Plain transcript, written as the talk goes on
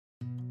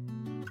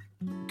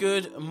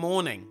good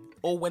morning,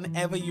 or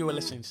whenever you are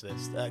listening to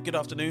this. Good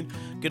afternoon,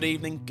 good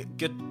evening,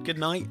 good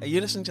night. Are you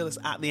listening to this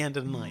at the end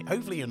of the night?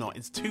 Hopefully you're not.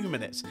 It's 2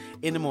 minutes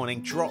in the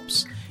morning.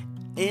 Drops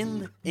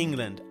in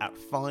England at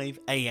 5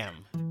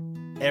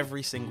 a.m.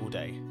 every single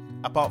day,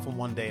 apart from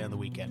one day on the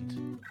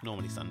weekend,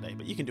 normally Sunday,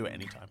 but you can do it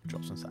anytime.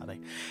 Drops on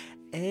Saturday.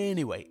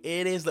 Anyway,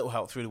 it is Little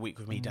Help Through the Week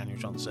with me, Daniel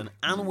Johnson,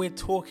 and we're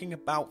talking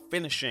about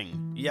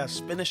finishing. Yes,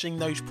 finishing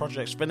those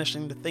projects,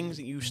 finishing the things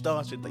that you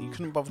started that you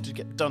couldn't bother to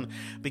get done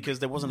because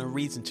there wasn't a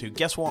reason to.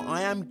 Guess what?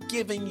 I am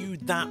giving you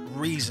that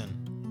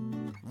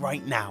reason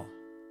right now,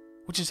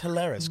 which is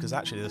hilarious because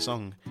actually the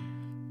song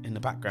in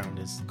the background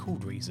is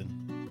called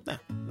Reason. There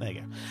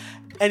you go.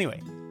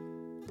 Anyway,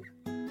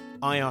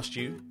 I asked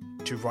you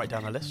to write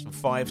down a list of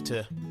 5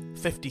 to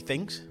 50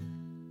 things.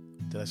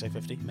 Did I say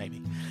 50?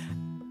 Maybe.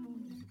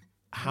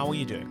 How are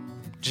you doing?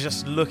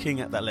 Just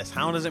looking at that list,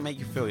 how does it make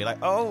you feel? You're like,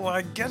 oh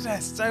my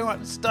goodness, so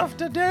much stuff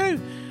to do.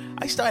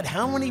 I started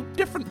how many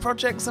different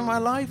projects in my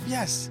life?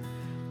 Yes.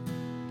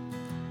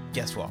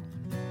 Guess what?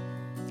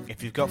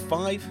 If you've got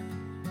 5,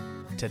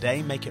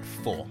 today make it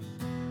 4.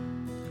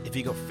 If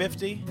you've got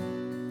 50,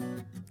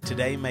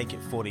 today make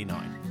it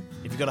 49.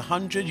 If you've got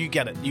 100, you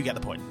get it. You get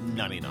the point.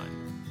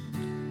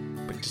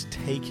 99. But just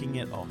taking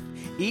it off.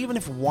 Even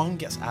if 1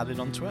 gets added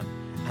onto it,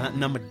 and that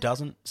number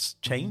doesn't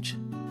change,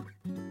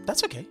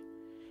 that's okay,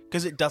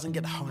 because it doesn't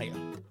get higher.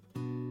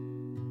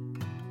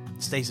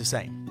 It stays the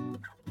same.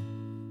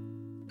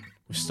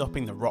 We're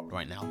stopping the rot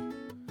right now,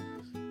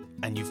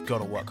 and you've got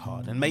to work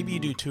hard. And maybe you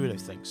do 2 of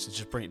those things to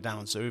just bring it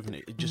down, so even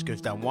it just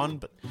goes down 1,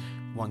 but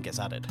 1 gets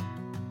added.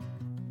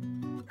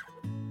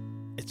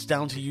 It's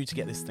down to you to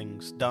get these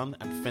things done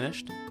and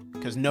finished,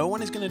 because no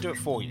one is going to do it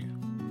for you,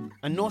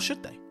 and nor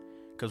should they.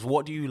 Because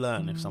what do you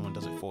learn if someone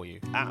does it for you?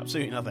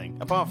 Absolutely nothing,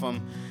 apart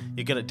from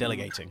you're good at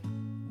delegating.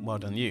 Well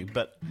done you,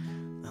 but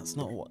that's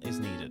not what is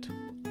needed.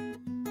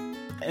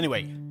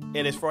 Anyway,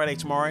 it is Friday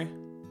tomorrow.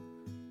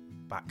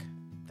 Back